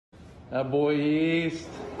That boy East.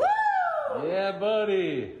 Woo! Yeah,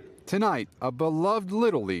 buddy. Tonight, a beloved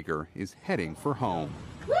Little Leaguer is heading for home.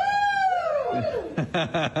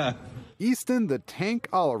 Easton the Tank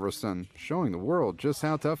Oliverson, showing the world just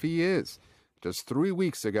how tough he is. Just 3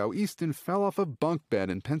 weeks ago, Easton fell off a bunk bed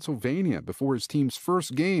in Pennsylvania before his team's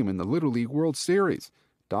first game in the Little League World Series.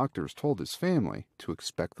 Doctors told his family to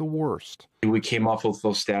expect the worst. We came off with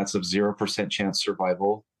those stats of 0% chance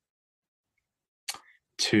survival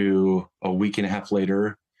to a week and a half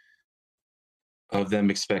later of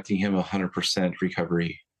them expecting him 100%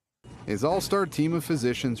 recovery. His all-star team of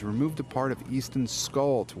physicians removed a part of Easton's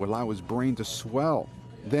skull to allow his brain to swell.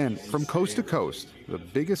 Then, from coast to coast, the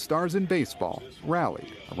biggest stars in baseball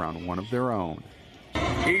rallied around one of their own.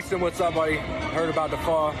 Easton, what's up, buddy? Heard about the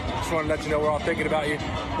fall. Just want to let you know we're all thinking about you.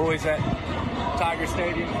 Boys at Tiger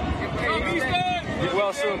Stadium. Get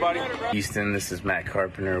well soon, buddy. Easton, this is Matt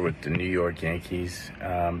Carpenter with the New York Yankees.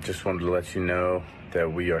 Just wanted to let you know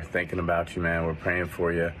that we are thinking about you, man. We're praying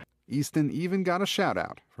for you. Easton even got a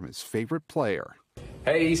shout-out from his favorite player.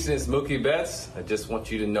 Hey, Easton, it's Mookie Betts. I just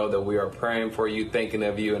want you to know that we are praying for you, thinking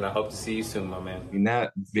of you, and I hope to see you soon, my man. And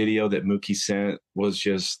that video that Mookie sent was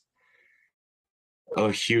just a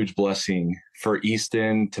huge blessing for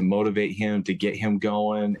Easton, to motivate him, to get him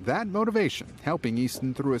going. That motivation helping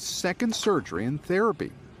Easton through his second surgery and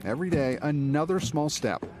therapy. Every day, another small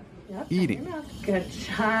step. Yep, Eating. Good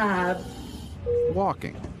job.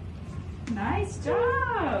 Walking. Nice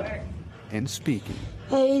job. And speaking.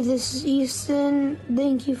 Hey, this is Easton.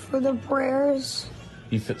 Thank you for the prayers.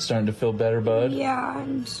 You starting to feel better, bud? Yeah,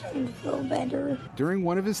 I'm starting to feel better. During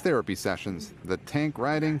one of his therapy sessions, the tank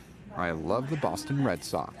writing, "I love the Boston Red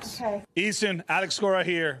Sox." Okay. Easton, Alex Cora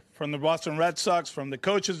here from the Boston Red Sox, from the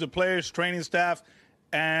coaches, the players, training staff,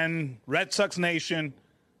 and Red Sox Nation.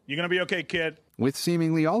 You're going to be okay, kid. With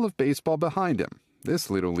seemingly all of baseball behind him, this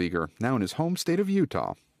little leaguer, now in his home state of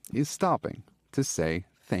Utah, is stopping to say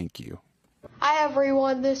thank you. Hi,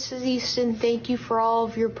 everyone. This is Easton. Thank you for all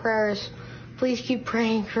of your prayers. Please keep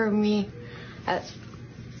praying for me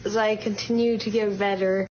as I continue to get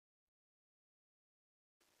better.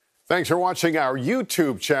 Thanks for watching our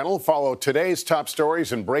YouTube channel. Follow today's top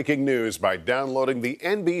stories and breaking news by downloading the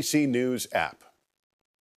NBC News app.